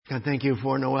God, thank you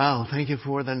for Noel. Thank you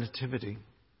for the Nativity.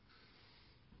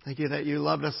 Thank you that you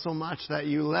loved us so much that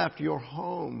you left your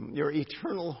home, your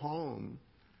eternal home,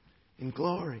 in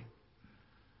glory,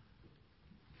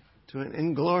 to an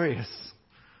inglorious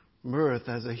birth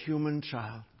as a human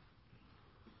child,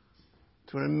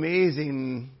 to an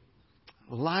amazing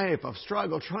life of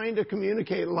struggle, trying to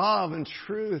communicate love and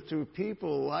truth to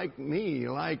people like me,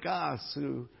 like us,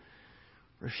 who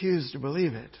refuse to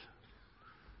believe it.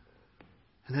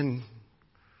 And then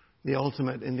the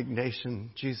ultimate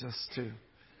indignation, Jesus,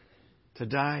 to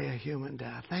die a human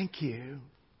death. Thank you.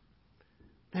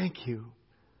 Thank you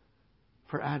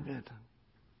for Advent,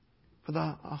 for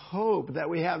the hope that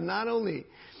we have, not only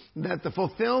that the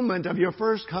fulfillment of your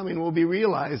first coming will be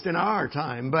realized in our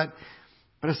time, but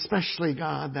especially,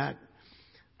 God, that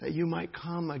you might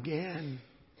come again.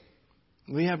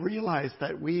 We have realized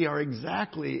that we are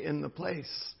exactly in the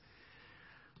place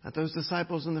that those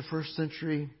disciples in the first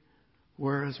century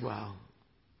were as well.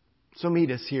 So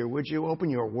meet us here. Would you open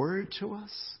your word to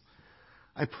us?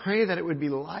 I pray that it would be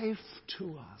life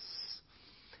to us.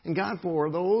 And God, for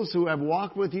those who have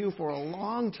walked with you for a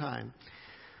long time,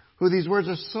 who these words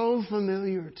are so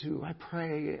familiar to, I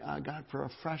pray, God, for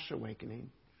a fresh awakening,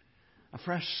 a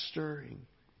fresh stirring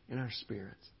in our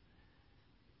spirits.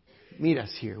 Meet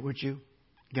us here, would you?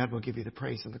 God will give you the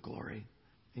praise and the glory.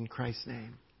 In Christ's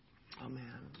name, amen.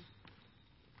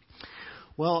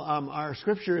 Well, our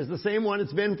scripture is the same one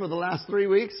it's been for the last 3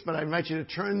 weeks, but I invite you to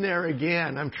turn there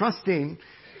again. I'm trusting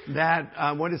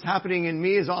that what is happening in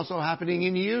me is also happening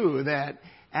in you, that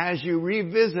as you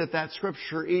revisit that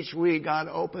scripture each week, God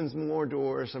opens more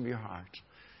doors of your heart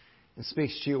and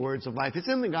speaks to you words of life. It's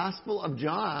in the Gospel of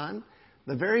John,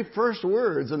 the very first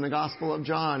words in the Gospel of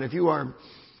John. If you are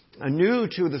new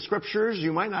to the scriptures,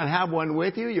 you might not have one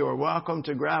with you. You are welcome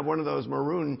to grab one of those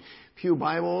maroon pew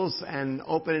Bibles and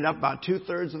open it up about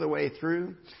 2/3 of the way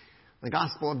through. The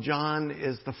Gospel of John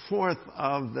is the fourth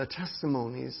of the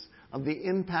testimonies of the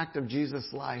impact of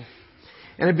Jesus' life.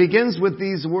 And it begins with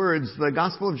these words, the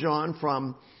Gospel of John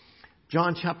from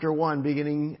John chapter 1,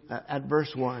 beginning at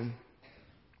verse 1.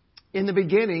 In the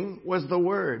beginning was the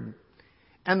Word,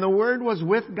 and the Word was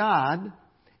with God,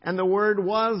 and the Word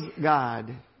was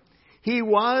God. He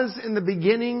was in the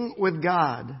beginning with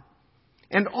God.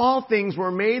 And all things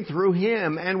were made through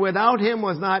Him, and without Him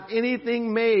was not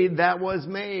anything made that was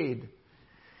made.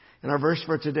 And our verse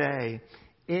for today,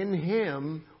 in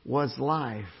Him was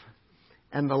life,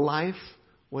 and the life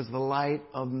was the light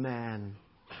of man.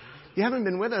 If you haven't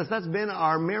been with us, that's been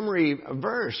our memory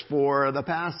verse for the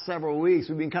past several weeks.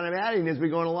 We've been kind of adding as we're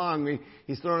going along.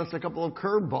 He's thrown us a couple of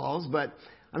curveballs, but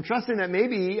I'm trusting that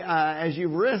maybe as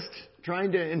you've risked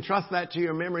trying to entrust that to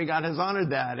your memory, God has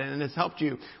honored that and has helped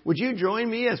you. Would you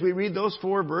join me as we read those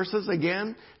 4 verses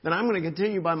again? Then I'm going to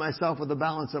continue by myself with the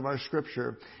balance of our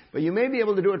scripture. But you may be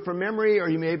able to do it from memory, or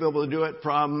you may be able to do it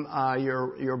from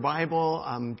your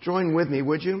Bible. Join with me,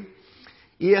 would you?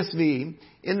 ESV.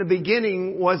 In the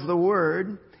beginning was the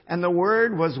Word, and the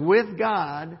Word was with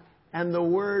God, and the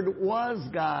Word was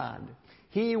God.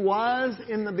 He was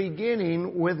in the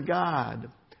beginning with God.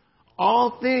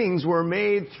 All things were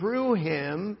made through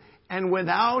Him, and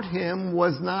without Him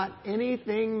was not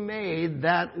anything made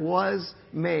that was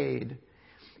made.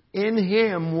 In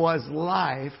Him was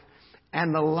life,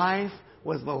 and the life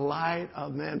was the light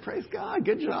of men. Praise God.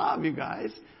 Good job, you guys.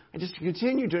 I just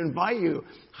continue to invite you.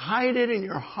 Hide it in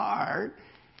your heart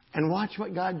and watch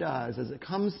what God does as it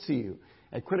comes to you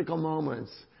at critical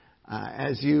moments.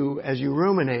 As you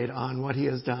ruminate on what He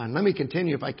has done. Let me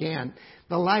continue if I can.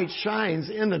 The light shines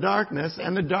in the darkness,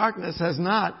 and the darkness has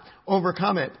not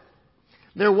overcome it.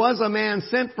 There was a man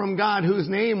sent from God whose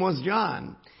name was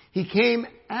John. He came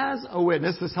as a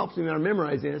witness. This helps me when I'm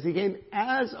memorizing this. He came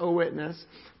as a witness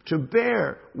to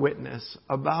bear witness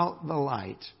about the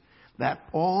light, that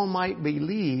all might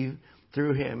believe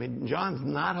through Him. And John's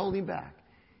not holding back.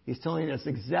 He's telling us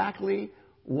exactly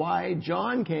why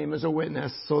John came as a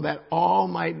witness, so that all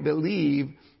might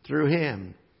believe through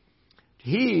him.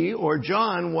 He, or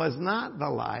John, was not the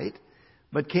light,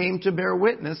 but came to bear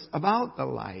witness about the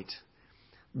light.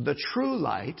 The true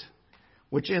light,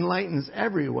 which enlightens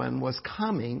everyone, was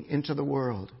coming into the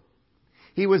world.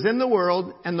 He was in the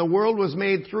world, and the world was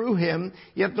made through Him,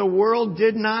 yet the world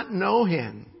did not know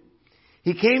Him.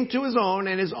 He came to His own,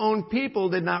 and His own people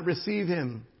did not receive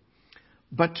Him.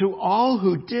 But to all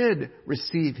who did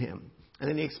receive Him, and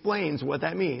then He explains what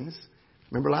that means.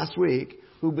 Remember last week,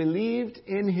 who believed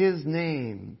in His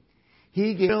name,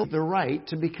 He gave the right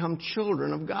to become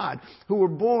children of God, who were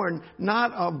born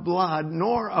not of blood,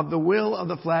 nor of the will of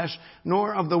the flesh,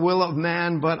 nor of the will of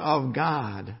man, but of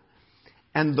God.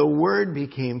 And the Word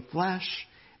became flesh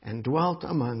and dwelt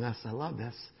among us. I love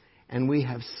this. And we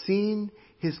have seen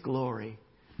His glory.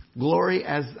 Glory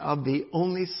as of the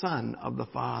only Son of the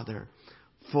Father,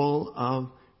 full of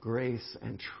grace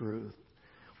and truth.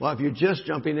 Well, if you're just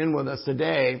jumping in with us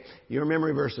today, your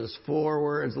memory verse is 4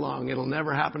 words long. It'll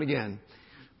never happen again.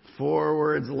 4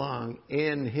 words long.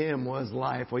 In Him was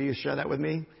life. Will you share that with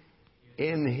me?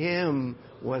 In Him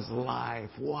was life.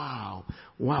 Wow.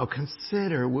 Wow.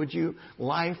 Consider, would you,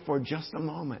 life for just a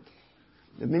moment.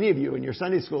 Many of you in your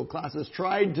Sunday school classes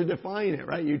tried to define it,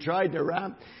 right? You tried to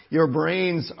wrap your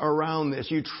brains around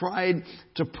this. You tried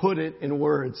to put it in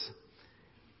words.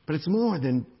 But it's more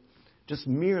than just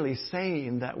merely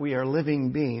saying that we are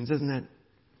living beings, isn't it?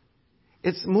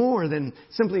 It's more than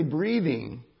simply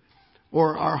breathing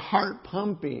or our heart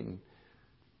pumping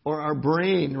or our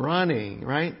brain running,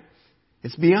 right?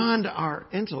 It's beyond our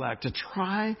intellect to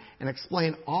try and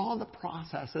explain all the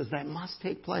processes that must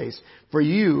take place for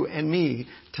you and me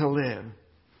to live.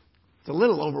 It's a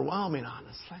little overwhelming,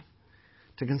 honestly,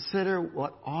 to consider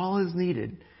what all is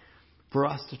needed for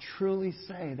us to truly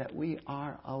say that we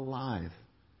are alive.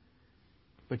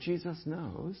 But Jesus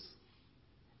knows,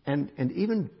 and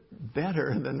even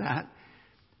better than that,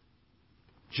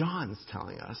 John's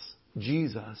telling us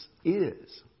Jesus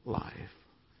is life.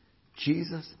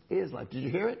 Jesus is life. Did you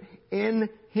hear it? In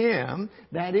Him,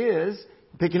 that is,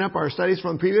 picking up our studies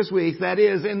from previous weeks, that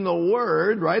is in the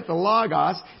Word, right, the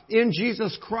Logos, in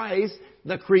Jesus Christ,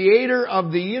 the Creator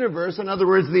of the universe, in other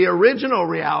words, the original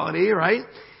reality, right?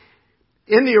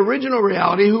 In the original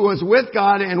reality, who was with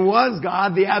God and was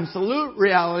God, the absolute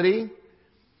reality,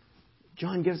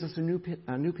 John gives us a new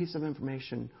piece of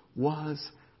information, was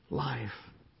life.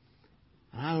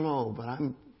 And I don't know, but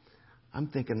I'm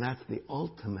thinking that's the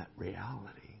ultimate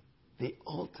reality. The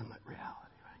ultimate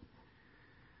reality,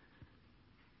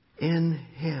 right? In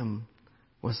Him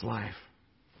was life.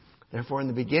 Therefore, in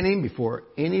the beginning, before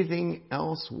anything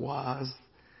else was,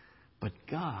 but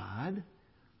God,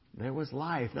 there was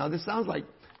life. Now, this sounds like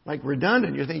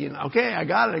redundant. You're thinking, okay, I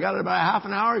got it about a half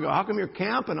an hour ago. How come you're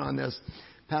camping on this,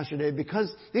 Pastor Dave?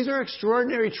 Because these are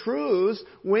extraordinary truths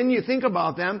when you think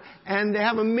about them, and they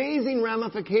have amazing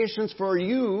ramifications for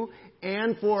you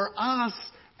and for us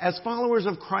as followers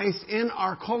of Christ in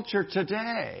our culture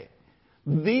today.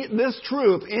 This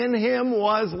truth, in Him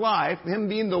was life, Him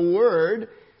being the Word,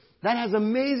 that has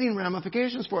amazing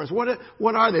ramifications for us. What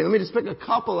are they? Let me just pick a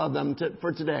couple of them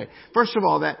for today. First of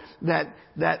all,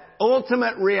 that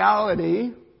ultimate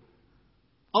reality.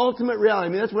 Ultimate reality. I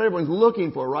mean, that's what everyone's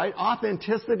looking for, right?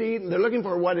 Authenticity. They're looking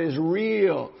for what is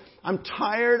real. I'm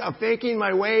tired of faking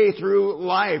my way through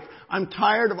life. I'm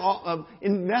tired of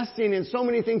investing in so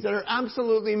many things that are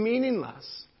absolutely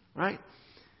meaningless, right?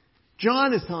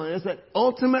 John is telling us that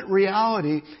ultimate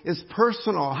reality is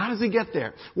personal. How does he get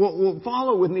there? Well,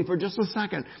 follow with me for just a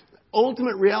second.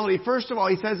 Ultimate reality, first of all,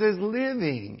 he says, is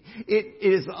living. It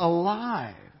is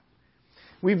alive.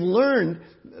 We've learned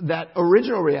that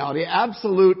original reality,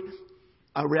 absolute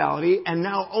reality, and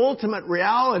now ultimate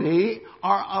reality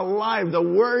are alive. The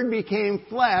Word became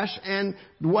flesh and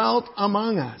dwelt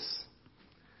among us.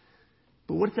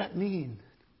 But what does that mean?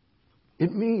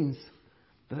 It means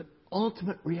that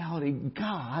ultimate reality,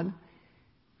 God,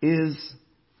 is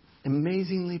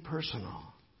amazingly personal.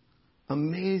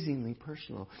 Amazingly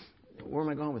personal. Where am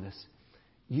I going with this?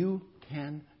 You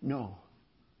can know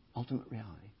ultimate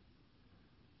reality.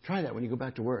 Try that when you go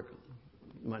back to work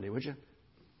Monday, would you?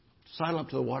 Sidle up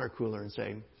to the water cooler and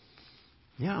say,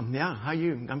 yeah, how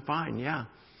you? I'm fine, yeah.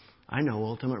 I know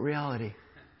ultimate reality.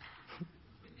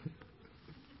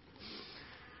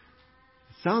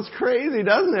 Sounds crazy,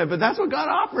 doesn't it? But that's what God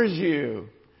offers you.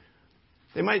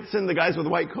 They might send the guys with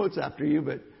white coats after you,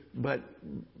 but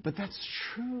that's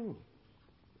true.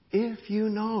 If you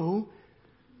know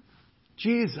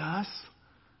Jesus,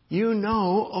 you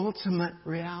know ultimate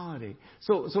reality.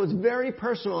 So it's very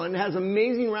personal and it has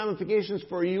amazing ramifications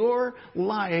for your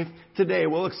life today.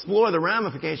 We'll explore the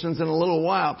ramifications in a little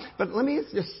while. But let me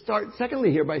just start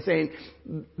secondly here by saying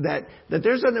that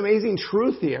there's an amazing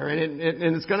truth here, and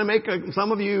it's going to make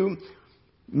some of you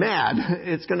mad.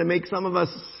 It's going to make some of us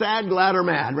sad, glad, or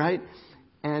mad, right?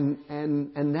 And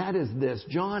that is this.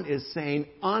 John is saying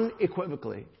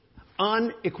unequivocally,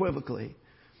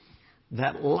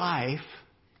 that life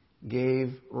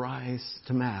gave rise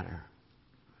to matter.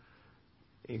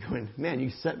 You're going, man, you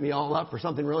set me all up for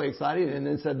something really exciting and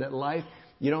then said that life,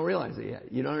 you don't realize it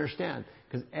yet. You don't understand.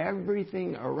 Because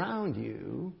everything around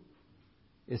you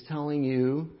is telling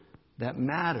you that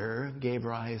matter gave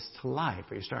rise to life.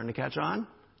 Are you starting to catch on?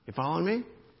 You following me?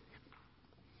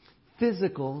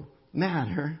 Physical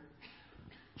matter,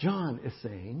 John is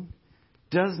saying,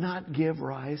 does not give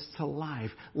rise to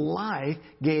life. Life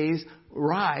gives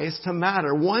rise to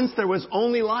matter. Once there was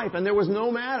only life and there was no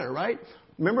matter, right?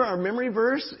 Remember our memory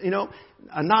verse?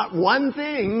 Not one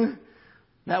thing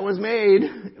that was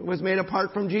made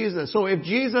apart from Jesus. So if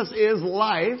Jesus is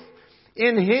life,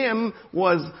 in Him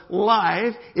was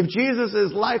life. If Jesus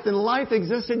is life, then life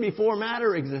existed before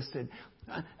matter existed.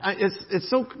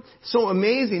 It's so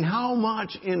amazing how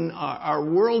much in our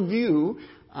worldview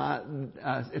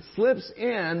it slips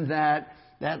in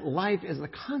that life is the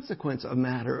consequence of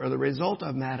matter or the result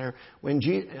of matter. When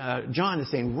John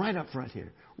is saying right up front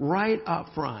here, right up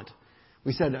front,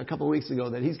 we said a couple of weeks ago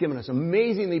that He's given us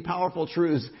amazingly powerful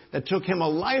truths that took Him a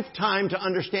lifetime to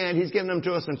understand. He's given them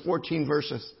to us in 14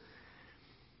 verses.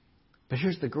 But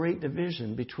here's the great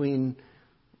division between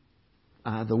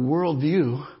the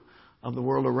worldview of the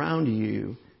world around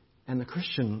you and the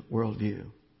Christian worldview.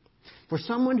 For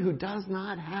someone who does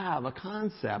not have a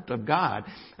concept of God,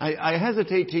 I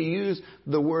hesitate to use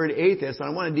the word atheist, and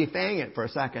I want to defang it for a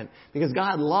second, because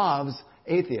God loves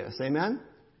atheists. Amen?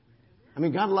 I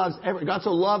mean, God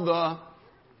so loved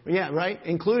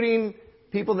including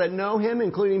people that know Him,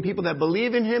 including people that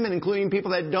believe in Him, and including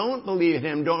people that don't believe in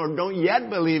Him, don't yet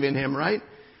believe in Him, right?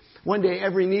 One day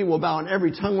every knee will bow and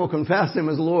every tongue will confess Him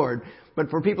as Lord. But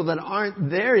for people that aren't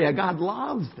there yet, God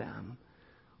loves them.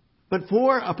 But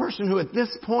for a person who at this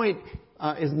point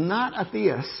is not a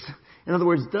theist, in other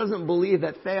words, doesn't believe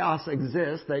that theos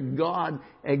exists, that God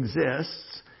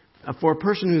exists, for a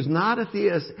person who's not a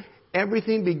theist,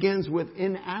 everything begins with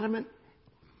inanimate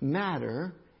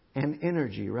matter and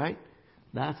energy, right?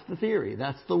 That's the theory.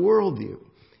 That's the worldview.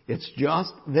 It's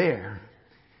just there.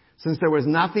 Since there was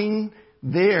nothing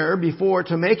there before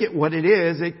to make it what it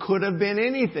is, it could have been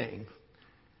anything.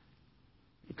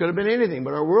 It could have been anything.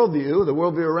 But our worldview, the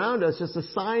worldview around us, just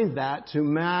assigns that to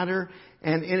matter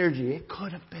and energy. It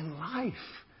could have been life.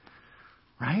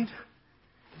 Right?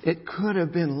 It could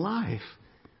have been life.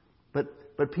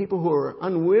 But people who are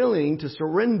unwilling to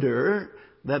surrender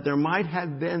that there might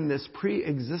have been this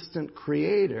pre-existent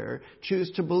creator choose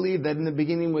to believe that in the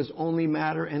beginning was only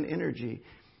matter and energy.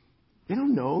 They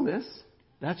don't know this.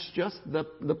 That's just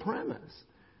the premise.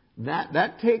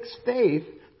 That takes faith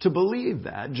to believe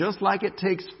that, just like it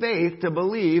takes faith to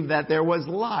believe that there was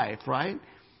life, right?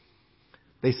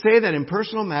 They say that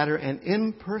impersonal matter and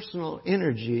impersonal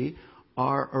energy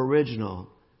are original,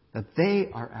 that they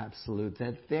are absolute,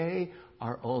 that they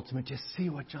are ultimate. You see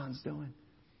what John's doing?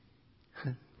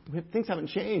 Things haven't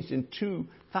changed in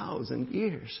 2,000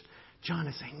 years. John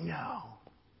is saying,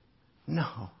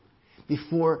 no.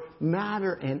 Before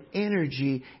matter and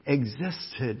energy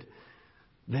existed,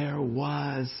 there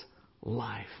was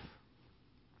life.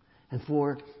 And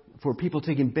for people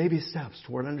taking baby steps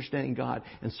toward understanding God,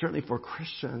 and certainly for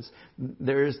Christians,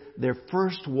 there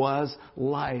first was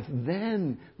life,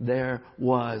 then there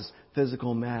was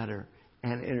physical matter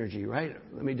and energy, right?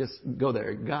 Let me just go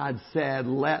there. God said,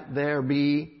 let there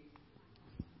be,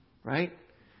 right?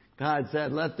 God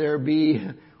said, let there be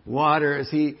water.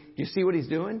 Do you see what He's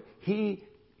doing? He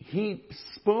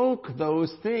spoke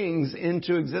those things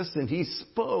into existence. He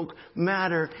spoke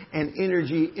matter and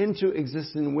energy into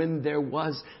existence when there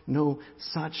was no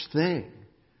such thing,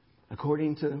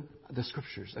 according to the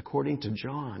Scriptures, according to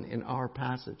John in our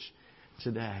passage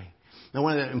today. Now,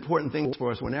 one of the important things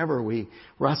for us whenever we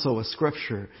wrestle with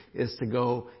Scripture is to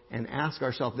go and ask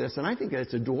ourselves this, and I think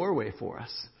it's a doorway for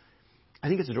us. I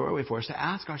think it's a doorway for us to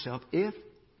ask ourselves,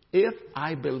 if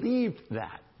I believed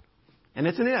that, and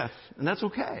it's an if, and that's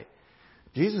okay.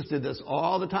 Jesus did this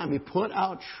all the time. He put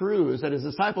out truths that His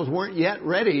disciples weren't yet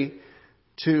ready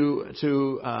to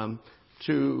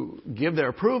give their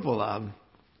approval of.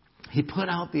 He put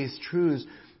out these truths,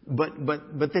 but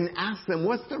then asked them,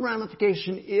 what's the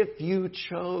ramification if you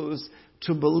chose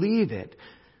to believe it?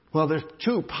 Well, there's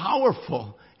two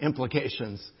powerful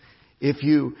implications if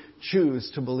you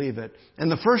choose to believe it.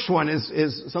 And the first one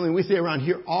is something we see around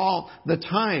here all the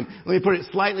time. Let me put it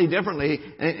slightly differently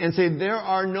and say there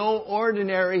are no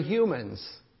ordinary humans.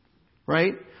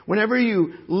 Right? Whenever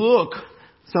you look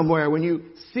somewhere, when you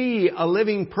see a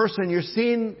living person, you're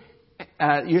seeing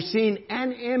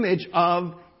an image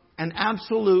of an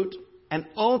absolute, an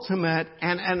ultimate,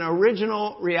 and an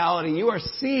original reality. You are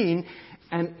seeing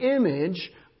an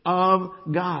image of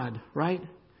God, right?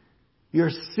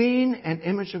 You're seeing an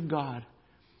image of God.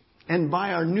 And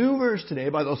by our new verse today,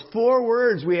 by those 4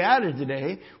 words we added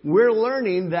today, we're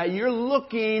learning that you're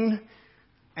looking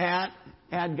at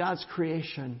God's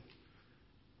creation.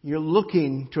 You're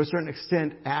looking, to a certain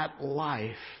extent, at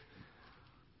life.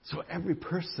 So every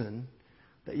person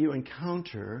that you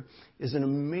encounter is an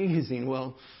amazing,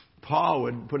 Paul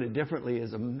would put it differently,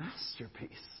 is a masterpiece,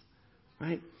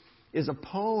 right? Is a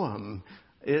poem,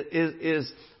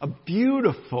 is a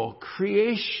beautiful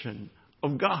creation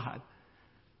of God.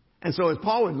 And so as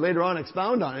Paul would later on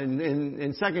expound on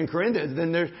in 2 Corinthians,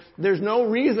 then there's no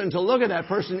reason to look at that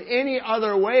person any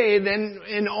other way than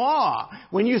in awe.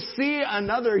 When you see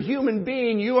another human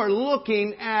being, you are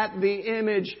looking at the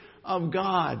image of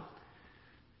God.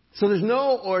 So there's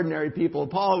no ordinary people.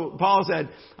 Paul said,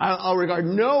 I'll regard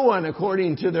no one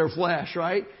according to their flesh,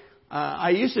 right?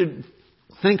 I used to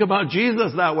think about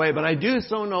Jesus that way, but I do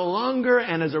so no longer.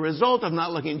 And as a result of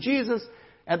not looking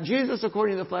at Jesus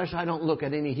according to the flesh, I don't look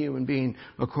at any human being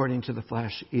according to the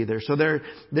flesh either. So there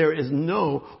is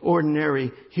no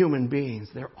ordinary human beings.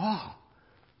 They're all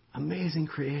amazing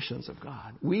creations of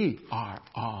God. We are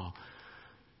all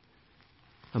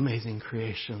amazing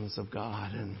creations of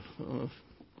God. And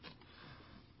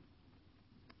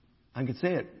I could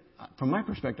say it from my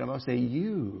perspective. I'll say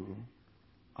you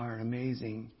are an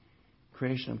amazing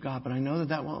creation of God, but I know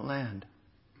that won't land.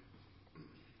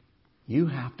 You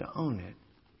have to own it.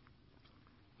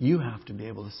 You have to be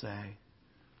able to say,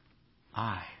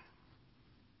 I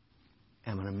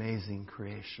am an amazing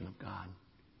creation of God.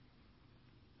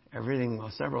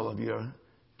 Several of you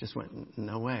just went,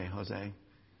 no way, Jose.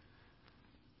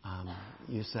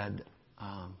 You said,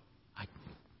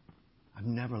 I've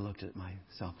never looked at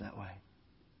myself that way.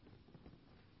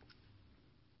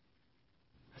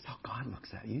 That's how God looks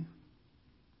at you.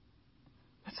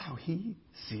 That's how He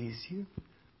sees you.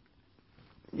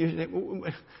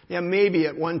 Yeah, maybe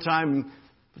at one time,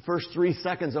 the first 3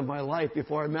 seconds of my life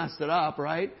before I messed it up,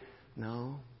 right?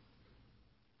 No,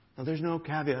 there's no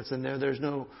caveats in there. There's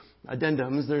no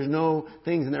addendums. There's no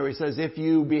things in there where He says, if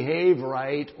you behave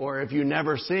right, or if you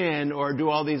never sin, or do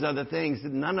all these other things.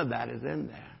 None of that is in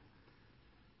there.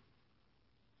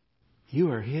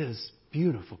 You are His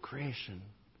beautiful creation,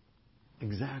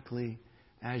 exactly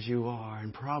as you are.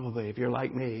 And probably, if you're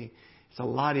like me, it's a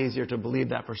lot easier to believe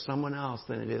that for someone else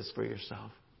than it is for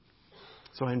yourself.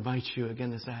 So I invite you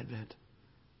again this Advent.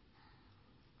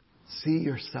 See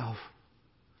yourself.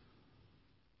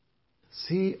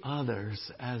 See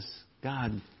others as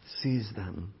God sees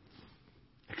them.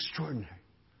 Extraordinary.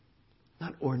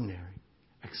 Not ordinary.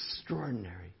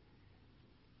 Extraordinary.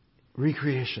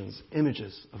 Recreations,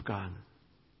 images of God.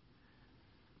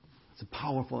 It's a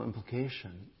powerful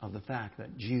implication of the fact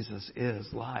that Jesus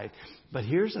is life. But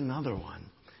here's another one.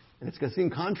 And it's going to seem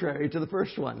contrary to the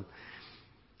first one.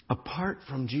 Apart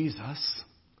from Jesus,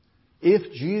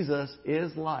 if Jesus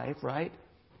is life, right?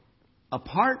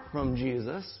 Apart from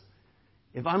Jesus,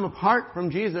 if I'm apart from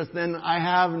Jesus, then I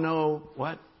have no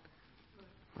what?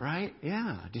 Right?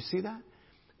 Yeah. Do you see that?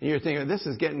 And you're thinking, this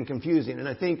is getting confusing. And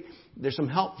I think there's some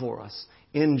help for us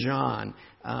in John.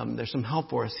 There's some help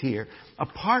for us here.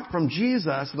 Apart from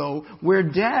Jesus, though, we're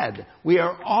dead. We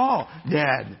are all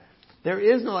dead. There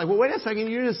is no life. Well, wait a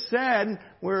second. You just said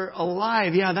we're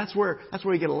alive. Yeah, that's where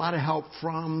we get a lot of help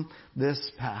from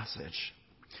this passage.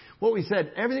 What we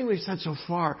said, everything we've said so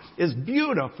far is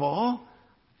beautiful,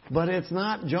 but it's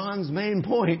not John's main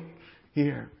point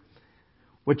here.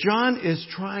 What John is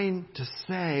trying to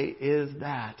say is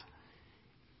that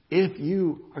if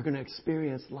you are going to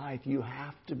experience life, you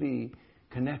have to be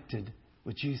connected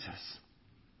with Jesus.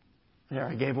 There,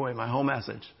 I gave away my whole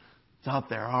message. It's out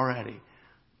there already.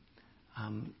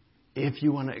 If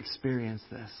you want to experience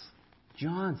this,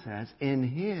 John says, in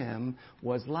Him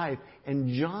was life.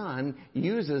 And John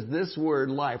uses this word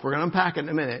life. We're going to unpack it in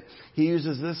a minute. He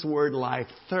uses this word life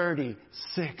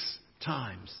 36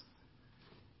 times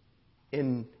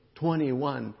in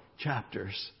 21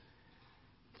 chapters.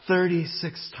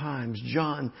 36 times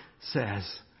John says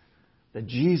that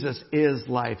Jesus is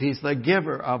life. He's the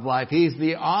giver of life. He's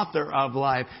the author of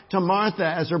life. To Martha,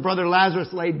 as her brother Lazarus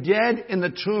lay dead in the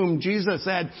tomb, Jesus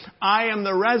said, I am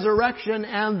the resurrection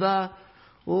and the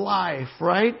life,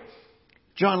 right?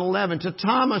 John 11. To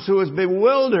Thomas, who was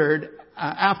bewildered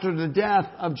after the death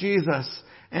of Jesus,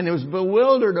 and it was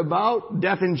bewildered about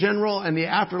death in general and the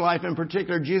afterlife in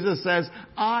particular, Jesus says,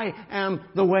 I am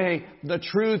the way, the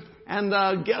truth, and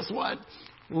the, guess what?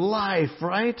 Life,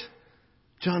 right?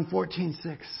 John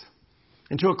 14:6.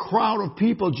 And to a crowd of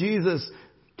people, Jesus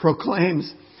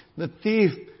proclaims, the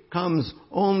thief comes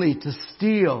only to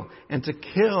steal and to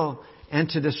kill and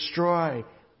to destroy.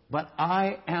 But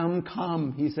I am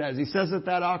come, he says. He says it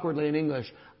that awkwardly in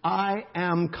English. I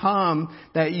am come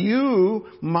that you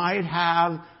might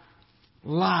have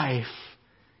life.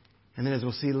 And then as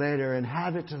we'll see later, and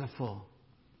have it to the full.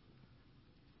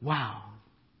 Wow.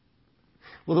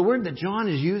 Well, the word that John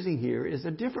is using here is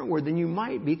a different word than you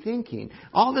might be thinking.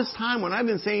 All this time when I've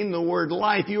been saying the word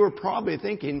life, you were probably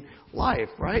thinking life,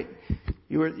 right?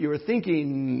 You were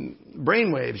thinking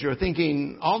brainwaves. You were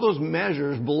thinking all those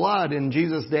measures, blood in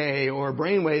Jesus' day, or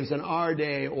brainwaves in our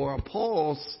day, or a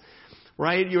pulse,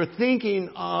 right? You're thinking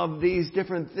of these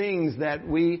different things that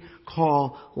we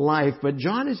call life. But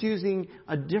John is using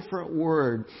a different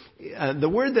word. The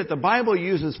word that the Bible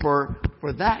uses for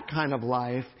that kind of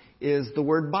life is the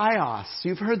word bios.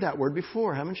 You've heard that word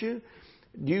before, haven't you?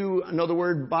 Do you know the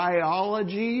word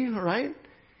biology, right?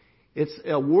 It's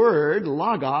a word,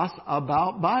 logos,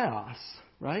 about bios,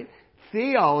 right?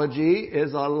 Theology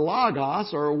is a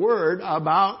logos, or a word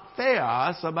about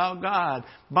theos, about God.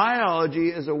 Biology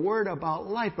is a word about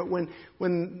life. But when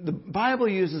the Bible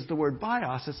uses the word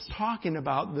bios, it's talking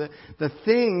about the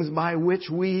things by which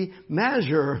we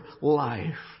measure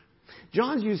life.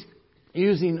 John's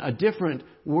using a different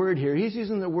word here. He's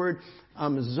using the word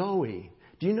zoe.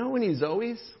 Do you know any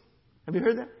zoes? Have you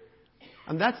heard that?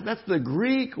 That's the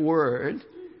Greek word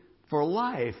for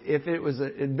life. If it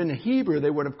had been a Hebrew, they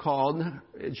would have called,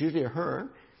 it's usually a her,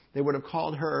 they would have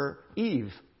called her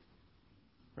Eve.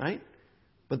 Right?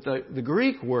 But the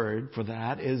Greek word for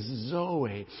that is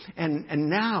zoe. And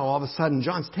now, all of a sudden,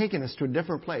 John's taken us to a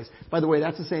different place. By the way,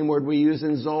 that's the same word we use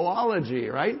in zoology,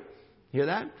 right? Hear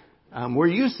that? We're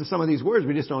used to some of these words,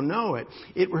 we just don't know it.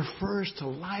 It refers to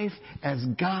life as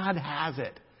God has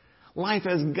it. Life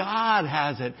as God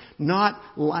has it, not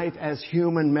life as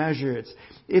human measures.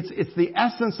 It's the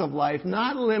essence of life,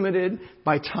 not limited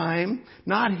by time,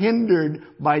 not hindered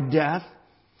by death.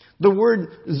 The word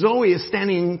zoe is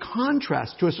standing in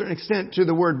contrast to a certain extent to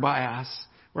the word bios,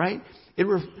 right?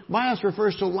 Bios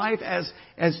refers to life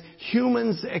as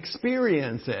humans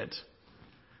experience it,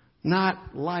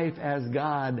 not life as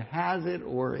God has it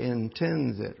or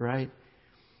intends it, right?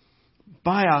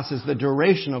 Bios is the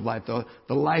duration of life, the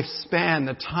lifespan,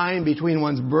 the time between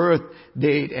one's birth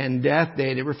date and death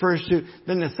date. It refers to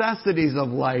the necessities of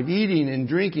life, eating and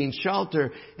drinking,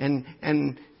 shelter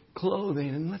and clothing.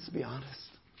 And let's be honest,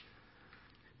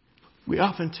 we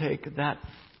often take that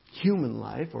human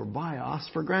life, or bios,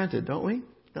 for granted, don't we?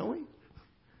 Don't we?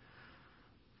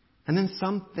 And then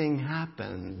something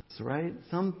happens, right?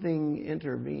 Something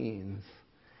intervenes.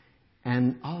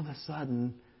 And all of a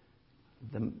sudden,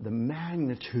 the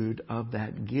magnitude of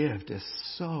that gift is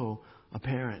so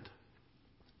apparent.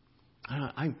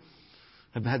 I've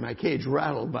had my cage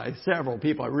rattled by several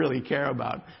people I really care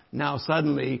about, now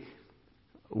suddenly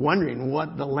wondering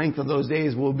what the length of those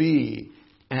days will be.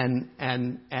 And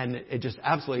it just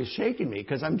absolutely has shaken me,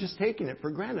 because I'm just taking it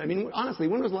for granted. I mean, honestly,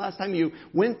 when was the last time you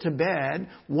went to bed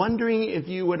wondering if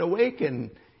you would awaken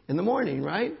in the morning,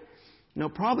 right?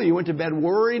 Probably you went to bed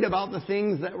worried about the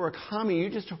things that were coming. You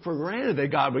just took for granted that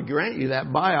God would grant you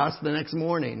that bios the next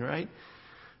morning, right?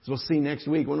 As we'll see next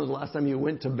week, when was the last time you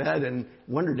went to bed and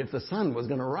wondered if the sun was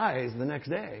going to rise the next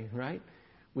day, right?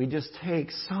 We just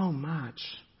take so much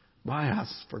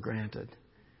bios for granted.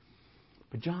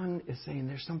 But John is saying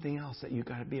there's something else that you've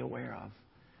got to be aware of.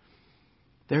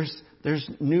 There's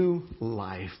new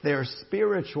life. There's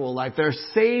spiritual life. There's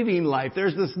saving life.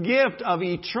 There's this gift of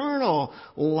eternal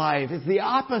life. It's the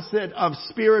opposite of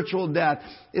spiritual death.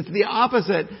 It's the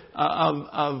opposite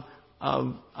of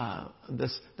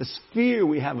this fear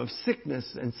we have of sickness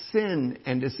and sin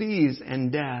and disease and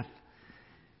death.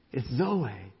 It's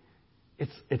Zoe.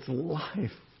 It's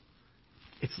life.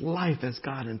 It's life as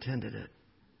God intended it.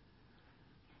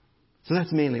 So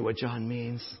that's mainly what John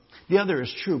means. The other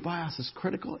is true. Bios is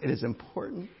critical. It is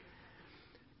important.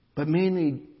 But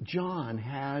mainly, John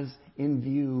has in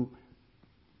view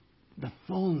the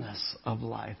fullness of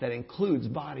life that includes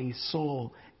body,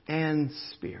 soul, and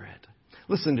spirit.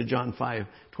 Listen to John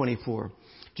 5:24.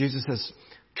 Jesus says,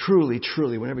 truly,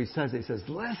 truly, whenever he says it, he says,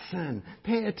 listen,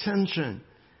 pay attention.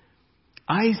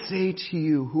 I say to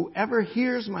you, whoever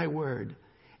hears my word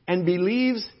and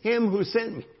believes him who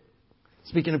sent me,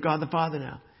 speaking of God the Father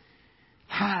now,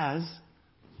 has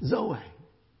Zoe,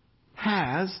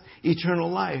 has eternal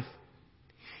life.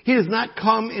 He does not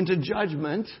come into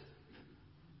judgment,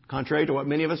 contrary to what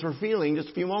many of us were feeling just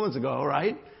a few moments ago,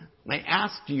 right? I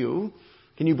asked you,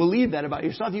 can you believe that about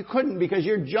yourself? You couldn't, because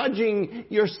you're judging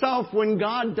yourself when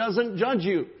God doesn't judge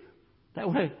you.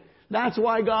 That way, that's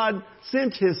why God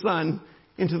sent His Son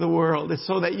into the world, is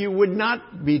so that you would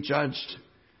not be judged.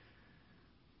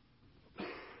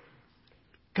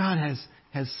 God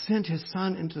has sent His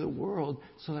Son into the world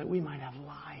so that we might have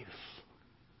life.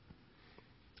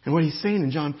 And what He's saying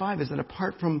in John 5 is that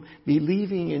apart from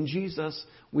believing in Jesus,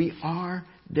 we are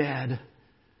dead.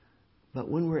 But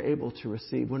when we're able to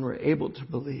receive, when we're able to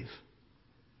believe,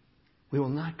 we will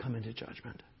not come into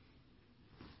judgment.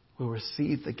 We'll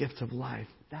receive the gift of life.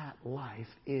 That life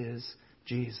is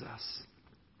Jesus.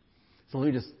 So let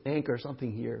me just anchor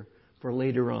something here for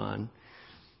later on.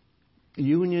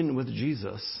 Union with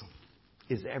Jesus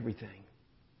is everything.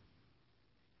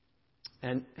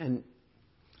 And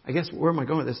I guess, where am I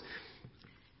going with this?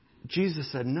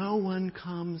 Jesus said, no one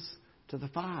comes to the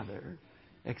Father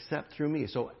except through me.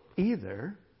 So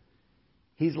either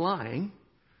he's lying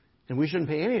and we shouldn't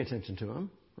pay any attention to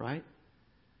him, right?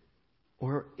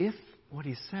 Or if what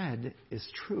he said is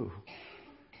true,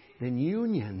 then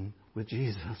union with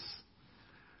Jesus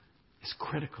is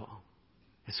critical.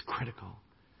 It's critical.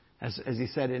 As he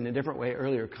said in a different way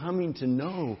earlier, coming to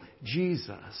know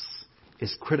Jesus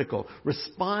is critical.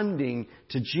 Responding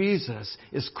to Jesus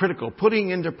is critical. Putting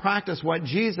into practice what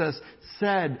Jesus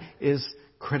said is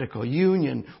critical.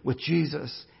 Union with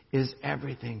Jesus is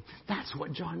everything. That's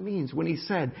what John means when he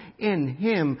said, in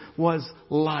him was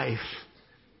life.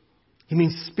 He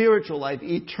means spiritual life,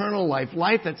 eternal life,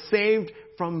 life that's saved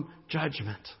from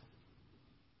judgment.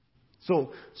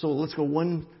 So let's go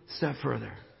one step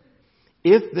further.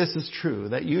 If this is true,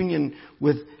 that union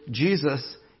with Jesus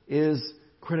is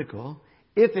critical,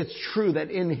 if it's true that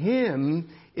in him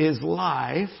is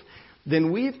life,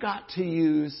 then we've got to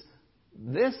use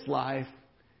this life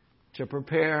to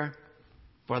prepare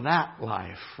for that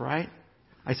life, right?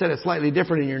 I said it's slightly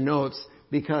different in your notes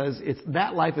because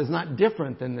that life is not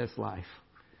different than this life.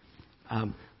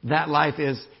 That life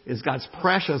is God's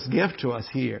precious gift to us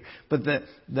here. But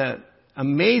the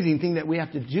amazing thing that we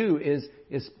have to do is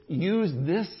use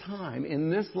this time in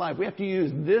this life. We have to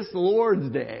use this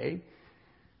Lord's Day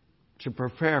to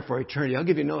prepare for eternity. I'll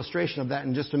give you an illustration of that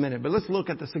in just a minute. But let's look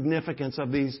at the significance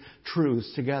of these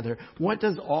truths together. What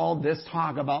does all this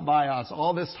talk about bios,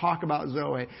 all this talk about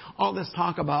Zoe, all this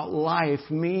talk about life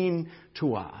mean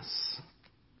to us?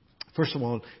 First of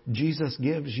all, Jesus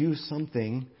gives you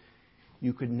something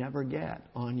you could never get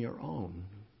on your own.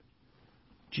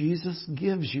 Jesus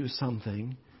gives you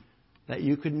something that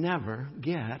you could never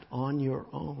get on your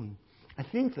own. I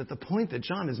think that the point that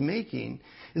John is making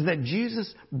is that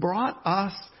Jesus brought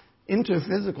us into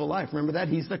physical life. Remember that?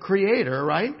 He's the creator,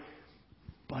 right?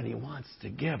 But he wants to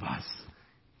give us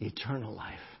eternal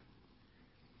life.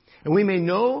 And we may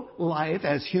know life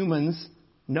as humans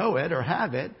know it or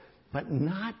have it, but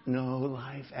not know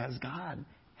life as God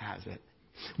has it.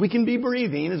 We can be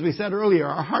breathing, as we said earlier,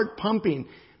 our heart pumping,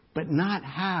 but not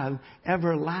have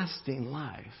everlasting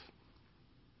life.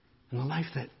 And the life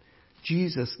that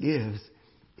Jesus gives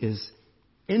is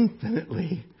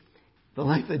infinitely, the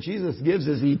life that Jesus gives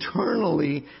is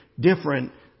eternally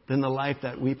different than the life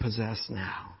that we possess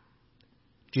now.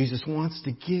 Jesus wants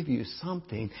to give you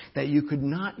something that you could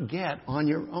not get on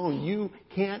your own. You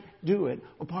can't do it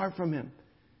apart from him.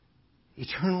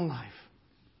 Eternal life.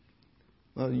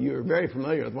 Well, you're very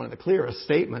familiar with one of the clearest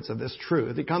statements of this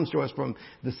truth. It comes to us from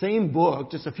the same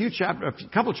book, just a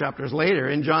couple chapters later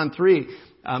in John 3.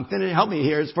 Help me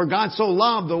here. It's, for God so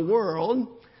loved the world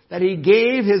that he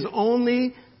gave his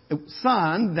only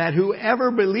Son, that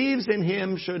whoever believes in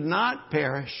him should not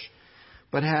perish,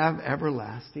 but have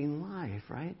everlasting life,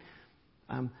 right?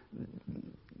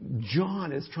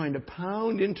 John is trying to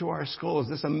pound into our skulls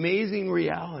this amazing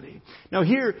reality. Now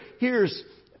here's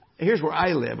where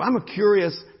I live. I'm a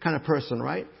curious kind of person,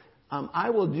 right? I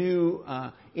will do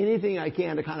anything I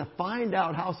can to kind of find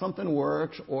out how something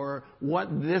works or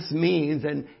what this means.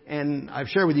 And I've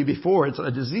shared with you before, it's a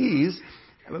disease,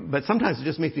 but sometimes it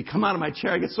just makes me come out of my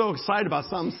chair. I get so excited about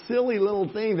some silly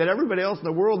little thing that everybody else in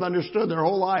the world understood their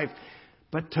whole life.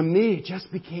 But to me, it just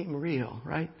became real,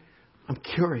 right? I'm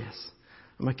curious.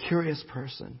 I'm a curious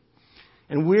person.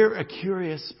 And we're a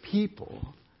curious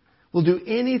people. We'll do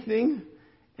anything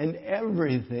and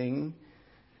everything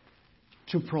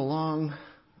to prolong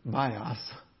bios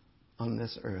on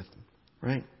this earth,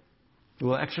 right?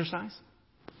 We'll exercise.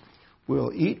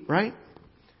 We'll eat right.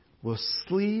 We'll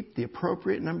sleep the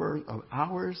appropriate number of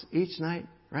hours each night,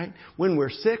 right? When we're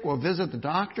sick, we'll visit the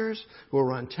doctors who will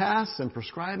run tests and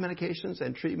prescribe medications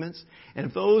and treatments. And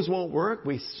if those won't work,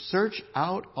 we search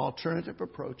out alternative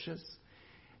approaches.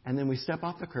 And then we step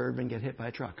off the curb and get hit by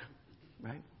a truck,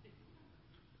 right?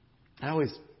 I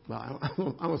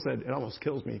almost said it almost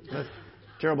kills me. That's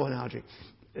a terrible analogy.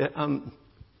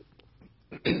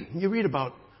 You read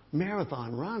about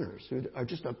marathon runners who are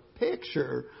just a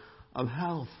picture of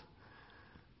health.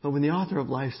 But when the author of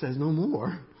life says no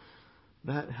more,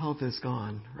 that health is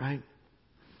gone, right?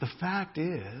 The fact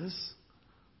is,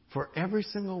 for every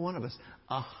single one of us,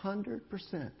 100%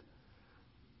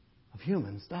 of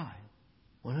humans die.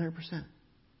 100%.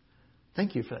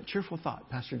 Thank you for that cheerful thought,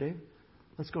 Pastor Dave.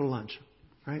 Let's go to lunch,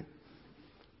 right?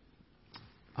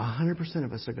 100%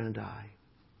 of us are going to die.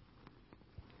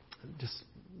 Just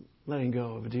letting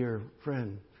go of a dear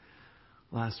friend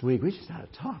last week. We just had a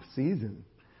tough season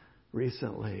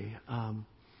recently.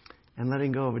 And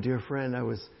letting go of a dear friend, I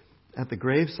was at the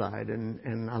graveside,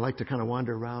 and I like to kind of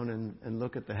wander around and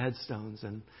look at the headstones.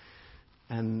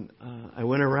 And I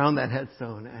went around that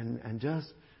headstone and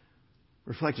just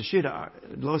reflected.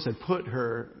 Lois had put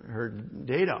her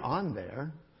data on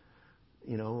there,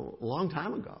 a long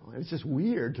time ago. It was just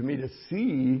weird to me to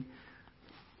see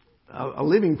a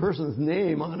living person's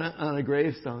name on a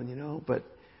gravestone, But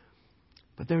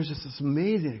there was just this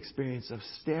amazing experience of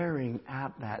staring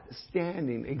at that,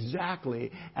 standing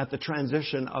exactly at the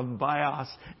transition of Bios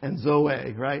and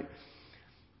Zoe, right?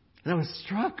 And I was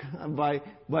struck by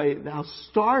how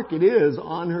stark it is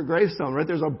on her gravestone, right?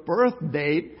 There's a birth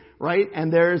date, right?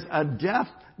 And there's a death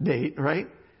date, right?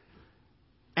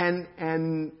 And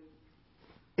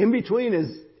in between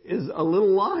is a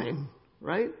little line,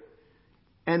 right?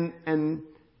 And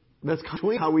that's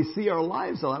how we see our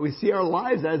lives a lot. We see our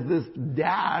lives as this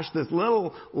dash, this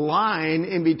little line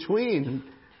in between.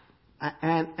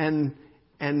 And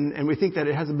we think that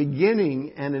it has a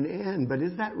beginning and an end. But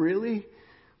is that really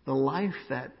the life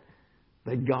that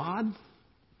God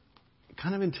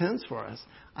kind of intends for us?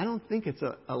 I don't think it's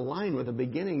a line with a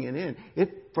beginning and end.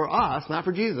 For us, not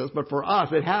for Jesus, but for us,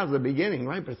 it has a beginning,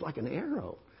 right? But it's like an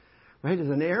arrow, right? It's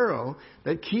an arrow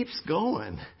that keeps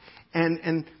going.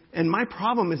 And my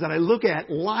problem is that I look at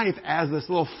life as this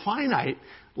little finite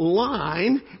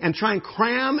line and try and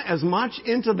cram as much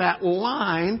into that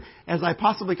line as I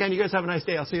possibly can. You guys have a nice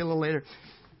day. I'll see you a little later.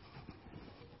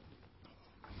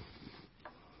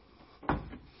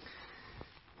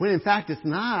 When in fact it's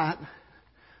not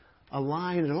a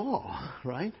line at all,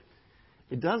 right?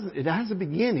 It has a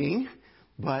beginning,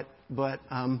 but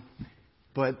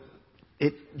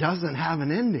it doesn't have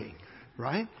an ending,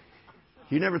 right?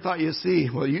 You never thought you'd see,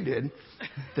 well, you did,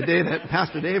 the day that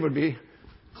Pastor Dave would be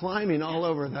climbing all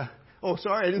over oh,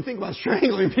 sorry, I didn't think about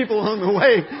strangling people along the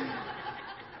way.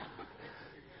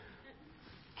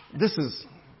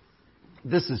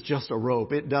 This is just a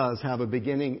rope. It does have a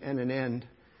beginning and an end.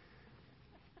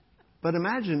 But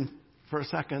imagine for a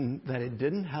second that it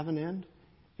didn't have an end.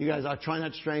 You guys, I'll try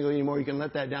not to strangle you anymore. You can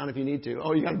let that down if you need to.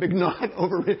 Oh, you got a big knot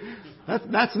over it.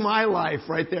 That's my life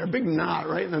right there. Big knot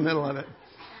right in the middle of it.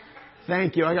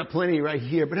 Thank you. I got plenty right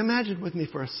here. But imagine with me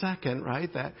for a second,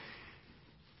 right, that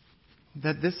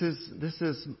this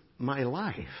is my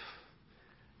life.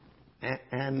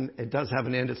 And it does have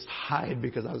an end. It's tied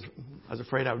because I was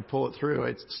afraid I would pull it through.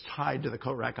 It's tied to the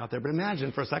coat rack out there. But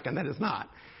imagine for a second that it's not.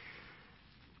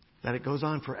 That it goes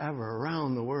on forever,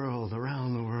 around the world,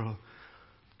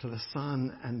 to the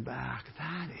sun and back.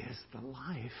 That is the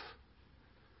life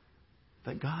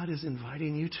that God is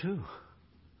inviting you to.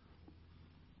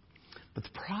 But the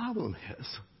problem is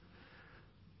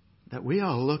that we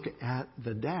all look at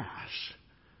the dash,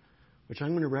 which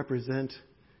I'm going to represent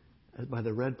by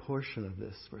the red portion of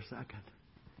this for a second.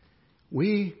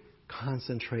 We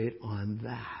concentrate on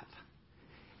that.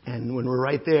 And when we're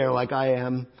right there, like I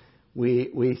am,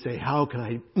 we say, how can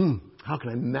I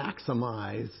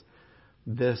maximize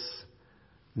this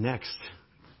next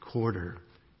quarter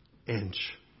inch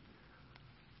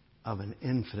of an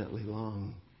infinitely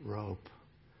long rope?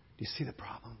 Do you see the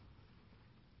problem?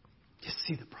 Do you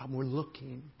see the problem? We're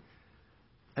looking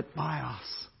at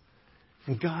Bios,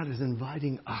 and God is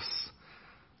inviting us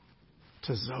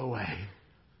to Zoe.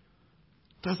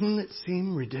 Doesn't it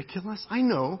seem ridiculous? I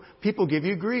know people give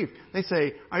you grief. They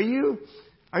say, are you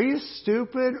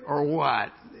stupid or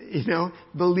what?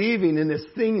 Believing in this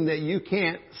thing that you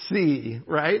can't see,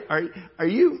 right? Are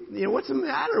you what's the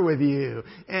matter with you?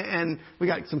 And we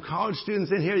got some college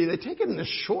students in here. They take it in the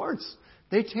shorts.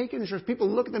 People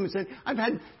look at them and say, I've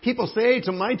had people say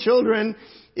to my children,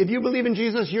 if you believe in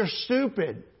Jesus, you're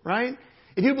stupid, right?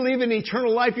 If you believe in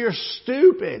eternal life, you're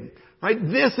stupid, right?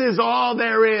 This is all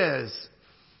there is.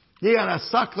 You gotta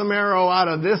suck the marrow out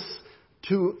of this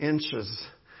 2 inches,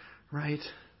 right?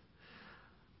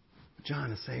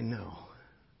 John is saying no.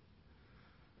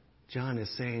 John is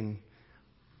saying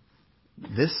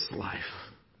this life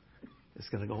is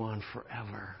going to go on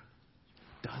forever.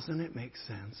 Doesn't it make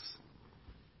sense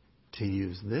to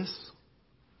use this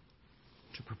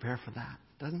to prepare for that?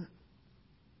 Doesn't it?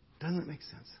 Doesn't it make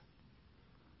sense?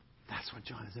 That's what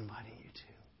John is inviting you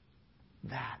to.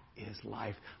 That is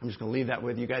life. I'm just going to leave that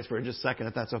with you guys for just a second,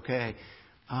 if that's okay.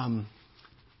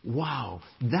 Wow,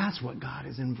 that's what God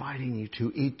is inviting you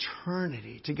to.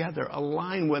 Eternity together,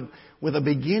 aligned with a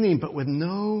beginning, but with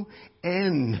no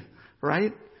end,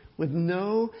 right? With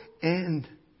no end.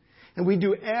 And we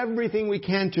do everything we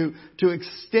can to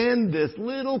extend this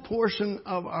little portion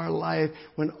of our life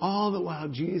when all the while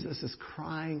Jesus is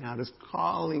crying out, is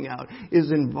calling out,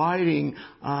 is inviting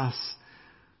us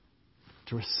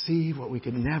to receive what we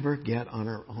could never get on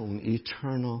our own,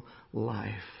 eternal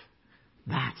life.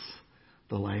 That's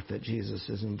the life that Jesus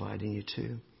is inviting you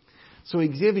to. So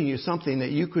He's giving you something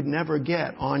that you could never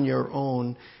get on your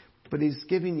own, but He's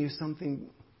giving you something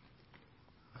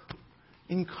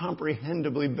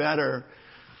incomprehendibly better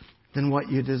than what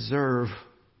you deserve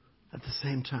at the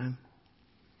same time.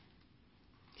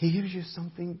 He gives you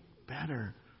something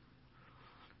better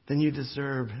than you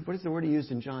deserve. What is the word He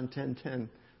used in John 10:10?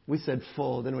 We said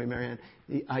full, didn't we, Marianne?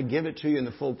 I give it to you in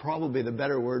the full. Probably the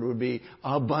better word would be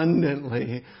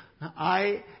abundantly.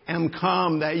 I am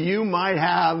come that you might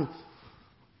have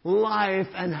life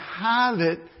and have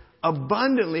it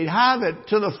abundantly, have it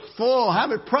to the full,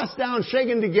 have it pressed down,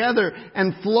 shaken together,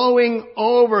 and flowing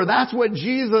over. That's what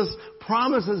Jesus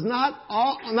promises. Not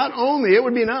only, it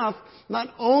would be enough,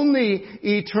 not only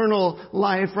eternal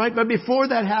life, right? But before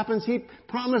that happens, He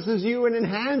promises you an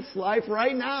enhanced life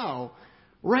right now.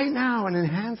 Right now, an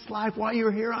enhanced life while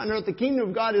you're here on earth. The kingdom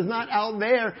of God is not out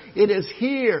there. It is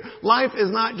here. Life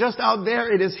is not just out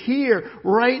there. It is here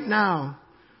right now.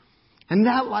 And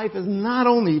that life is not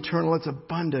only eternal, it's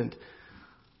abundant.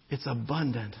 It's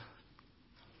abundant.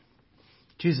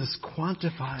 Jesus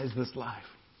quantifies this life.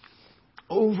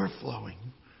 Overflowing.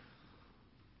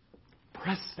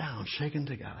 Pressed down, shaken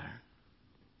together.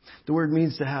 The word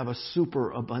means to have a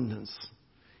superabundance.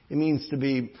 It means to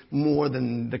be more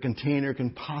than the container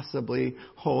can possibly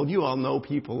hold. You all know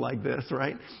people like this,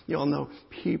 right? You all know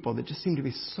people that just seem to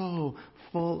be so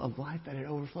full of life that it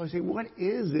overflows. You say, what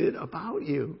is it about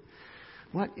you?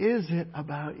 What is it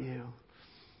about you?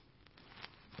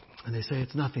 And they say,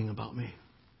 it's nothing about me.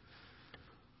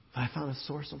 But I found a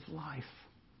source of life.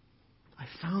 I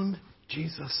found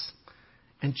Jesus.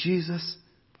 And Jesus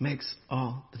makes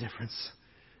all the difference.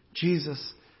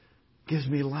 Jesus gives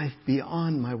me life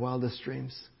beyond my wildest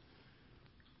dreams.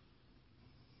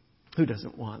 Who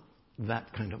doesn't want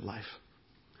that kind of life?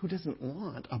 Who doesn't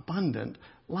want abundant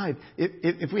life?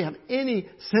 If we have any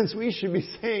sense, we should be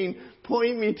saying,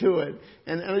 point me to it.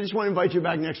 And I just want to invite you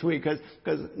back next week, because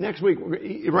next week,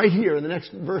 right here in the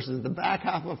next verses, the back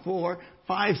half of 4,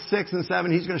 5, 6, and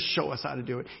 7, He's going to show us how to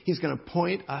do it. He's going to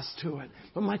point us to it.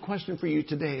 But my question for you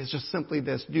today is just simply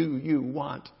this. Do you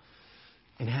want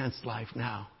enhanced life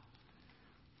now?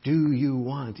 Do you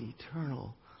want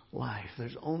eternal life?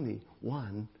 There's only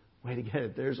one way to get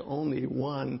it. There's only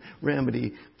one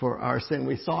remedy for our sin.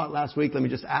 We saw it last week. Let me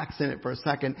just accent it for a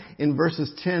second. In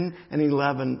verses 10 and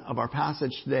 11 of our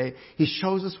passage today, He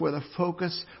shows us where the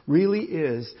focus really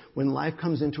is when life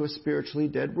comes into a spiritually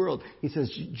dead world. He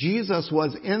says, Jesus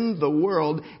was in the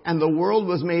world, and the world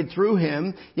was made through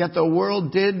Him, yet the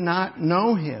world did not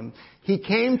know Him. He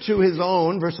came to His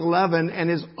own, verse 11, and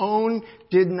His own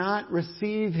did not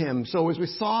receive Him. So as we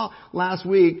saw last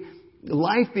week,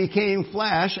 life became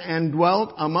flesh and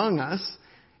dwelt among us.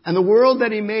 And the world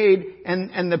that He made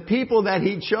and the people that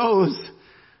He chose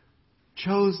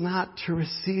not to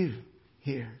receive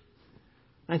here.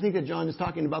 I think that John is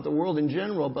talking about the world in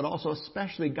general, but also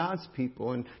especially God's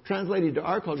people. And translated to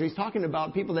our culture, he's talking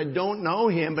about people that don't know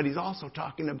Him, but He's also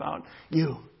talking about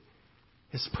you,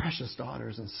 His precious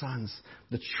daughters and sons,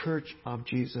 the church of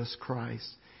Jesus Christ.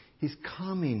 He's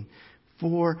coming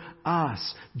for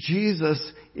us. Jesus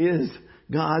is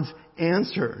God's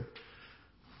answer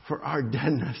for our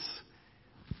deadness.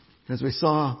 As we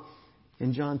saw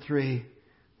in John 3,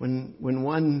 when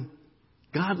one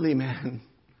godly man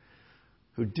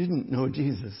who didn't know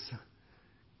Jesus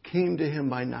came to Him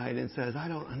by night and says, I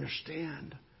don't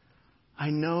understand. I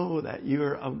know that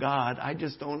you're of God. I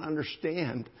just don't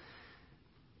understand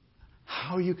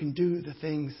how you can do the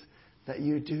things that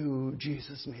you do.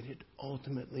 Jesus made it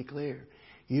ultimately clear.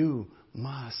 You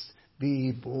must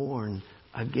be born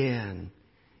again.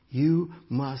 You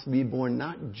must be born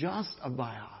not just of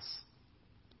bios.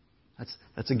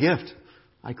 That's a gift.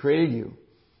 I created you.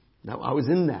 Now I was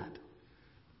in that.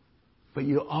 But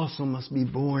you also must be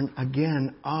born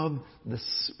again of the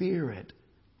Spirit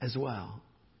as well.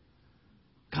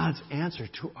 God's answer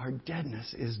to our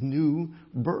deadness is new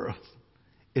birth.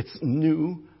 It's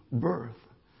new birth.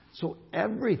 So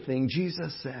everything,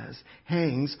 Jesus says,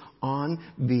 hangs on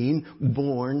being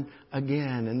born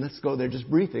again. And let's go there just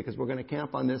briefly, because we're going to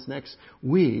camp on this next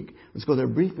week. Let's go there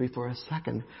briefly for a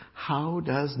second. How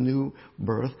does new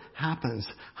birth happen?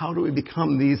 How do we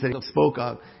become these that he spoke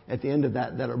of at the end of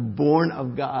that are born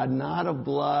of God, not of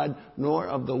blood, nor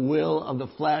of the will of the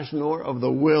flesh, nor of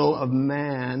the will of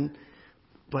man,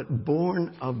 but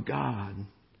born of God?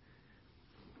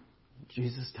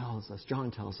 Jesus tells us,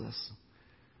 John tells us,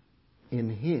 in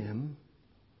Him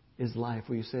is life.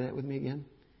 Will you say that with me again?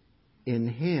 In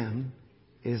Him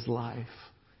is life.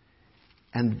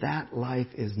 And that life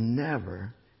is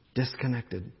never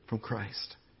disconnected from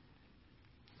Christ.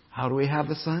 How do we have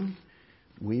the Son?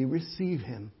 We receive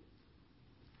Him.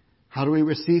 How do we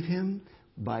receive Him?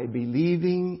 By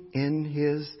believing in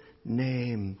His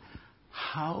name.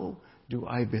 How do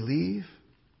I believe?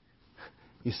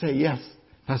 You say, yes,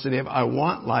 Pastor Dave, I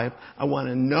want life. I want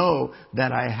to know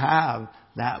that I have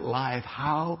that life.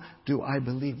 How do I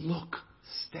believe? Look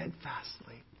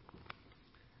steadfastly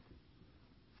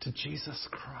to Jesus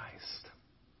Christ.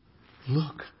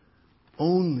 Look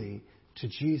only to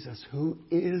Jesus, who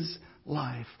is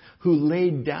life, who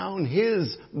laid down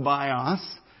His bios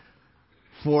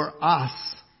for us.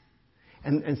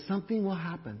 And something will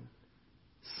happen.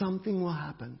 Something will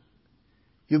happen.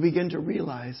 You'll begin to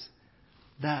realize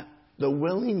that the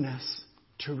willingness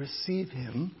to receive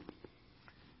Him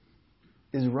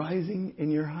is rising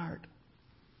in your heart.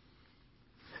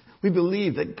 We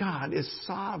believe that God is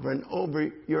sovereign over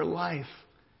your life.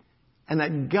 And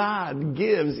that God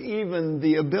gives even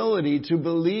the ability to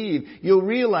believe. You'll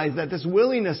realize that this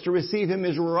willingness to receive Him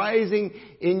is rising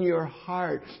in your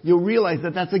heart. You'll realize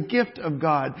that that's a gift of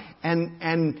God.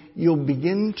 And you'll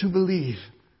begin to believe.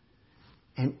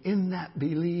 And in that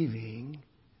believing,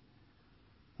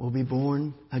 we'll be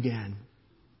born again.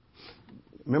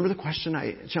 Remember the question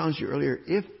I challenged you earlier?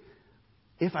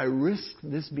 If I risk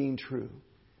this being true,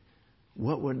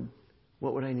 what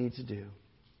would I need to do?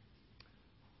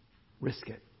 Risk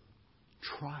it.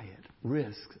 Try it.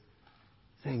 Risk.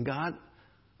 Saying, God,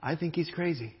 I think he's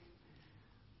crazy.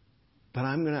 But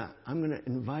I'm gonna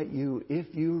invite you, if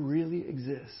you really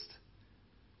exist,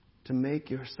 to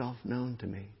make yourself known to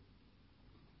me.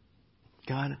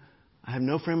 God, I have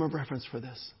no frame of reference for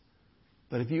this.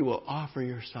 But if you will offer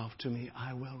yourself to me,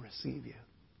 I will receive you.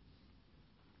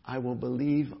 I will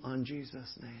believe on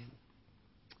Jesus' name.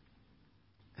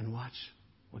 And watch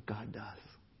what God does.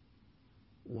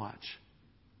 Watch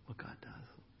what God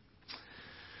does.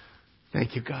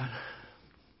 Thank you, God.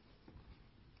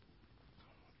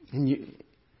 And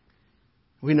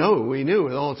we knew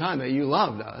the whole time that you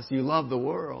loved us. You loved the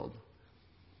world.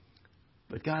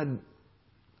 But God,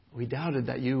 we doubted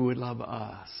that you would love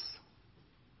us.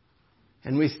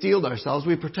 And we steeled ourselves.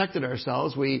 We protected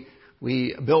ourselves. We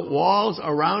built walls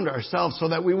around ourselves so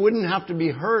that we wouldn't have to be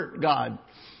hurt, God.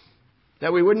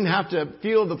 That we wouldn't have to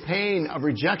feel the pain of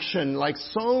rejection like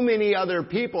so many other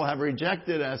people have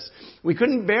rejected us. We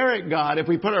couldn't bear it, God, if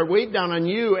we put our weight down on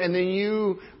you and then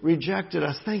you rejected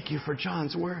us. Thank you for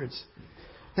John's words.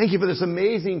 Thank you for this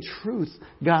amazing truth,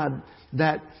 God,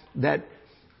 that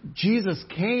Jesus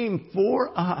came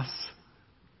for us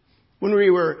when we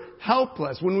were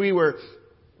helpless, when we were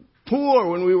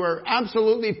poor, when we were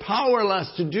absolutely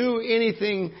powerless to do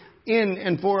anything in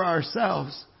and for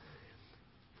ourselves.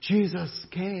 Jesus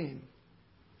came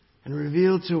and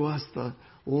revealed to us the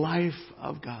life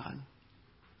of God.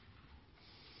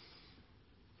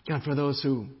 God, for those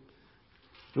who've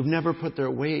never put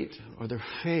their weight or their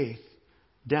faith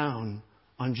down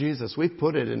on Jesus, we've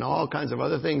put it in all kinds of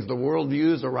other things, the world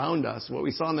views around us, what we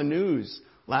saw in the news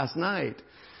last night.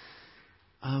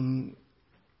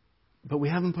 But we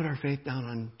haven't put our faith down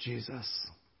on Jesus.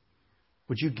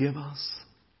 Would you give us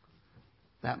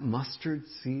that mustard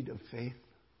seed of faith?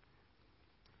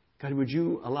 God, would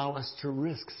you allow us to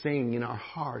risk saying in our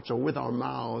hearts or with our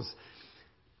mouths,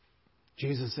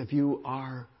 Jesus, if you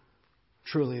are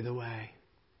truly the way,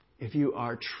 if you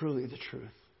are truly the truth,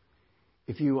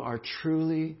 if you are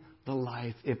truly the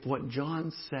life, if what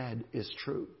John said is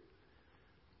true,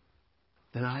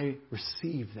 then I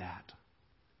receive that.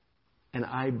 And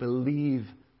I believe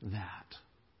that.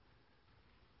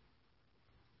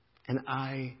 And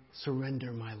I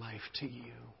surrender my life to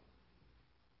you.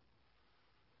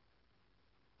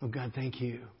 Oh God, thank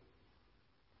you.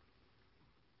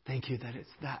 Thank you that it's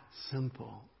that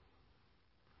simple.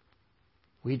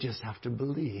 We just have to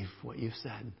believe what you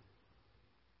said.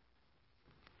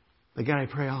 But God, I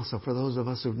pray also for those of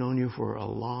us who've known you for a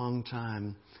long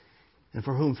time and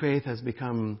for whom faith has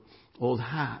become old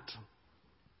hat.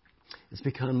 It's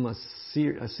become a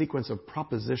sequence of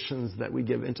propositions that we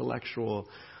give intellectual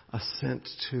assent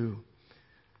to.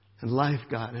 And life,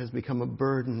 God, has become a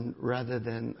burden rather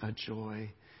than a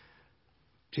joy.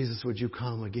 Jesus, would you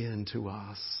come again to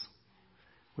us?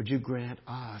 Would you grant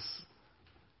us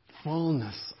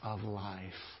fullness of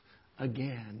life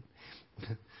again?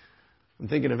 I'm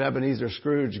thinking of Ebenezer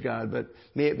Scrooge, God, but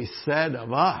may it be said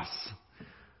of us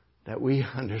that we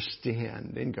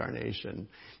understand incarnation.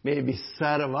 May it be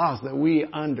said of us that we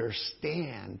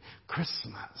understand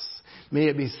Christmas. May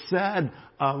it be said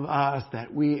of us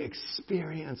that we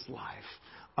experience life,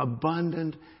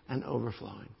 abundant and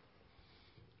overflowing.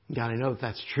 God, I know that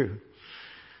that's true.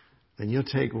 Then you'll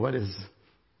take what is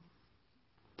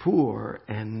poor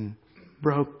and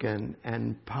broken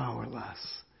and powerless,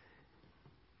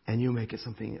 and you'll make it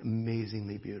something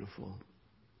amazingly beautiful.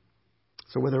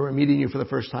 So whether we're meeting you for the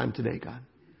first time today, God,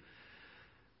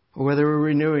 or whether we're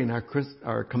renewing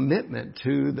our commitment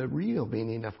to the real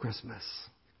meaning of Christmas,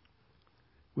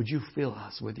 would you fill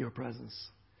us with your presence?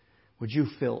 Would you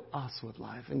fill us with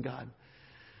life? And God,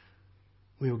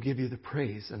 we will give you the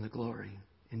praise and the glory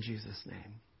in Jesus'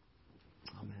 name.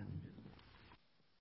 Amen.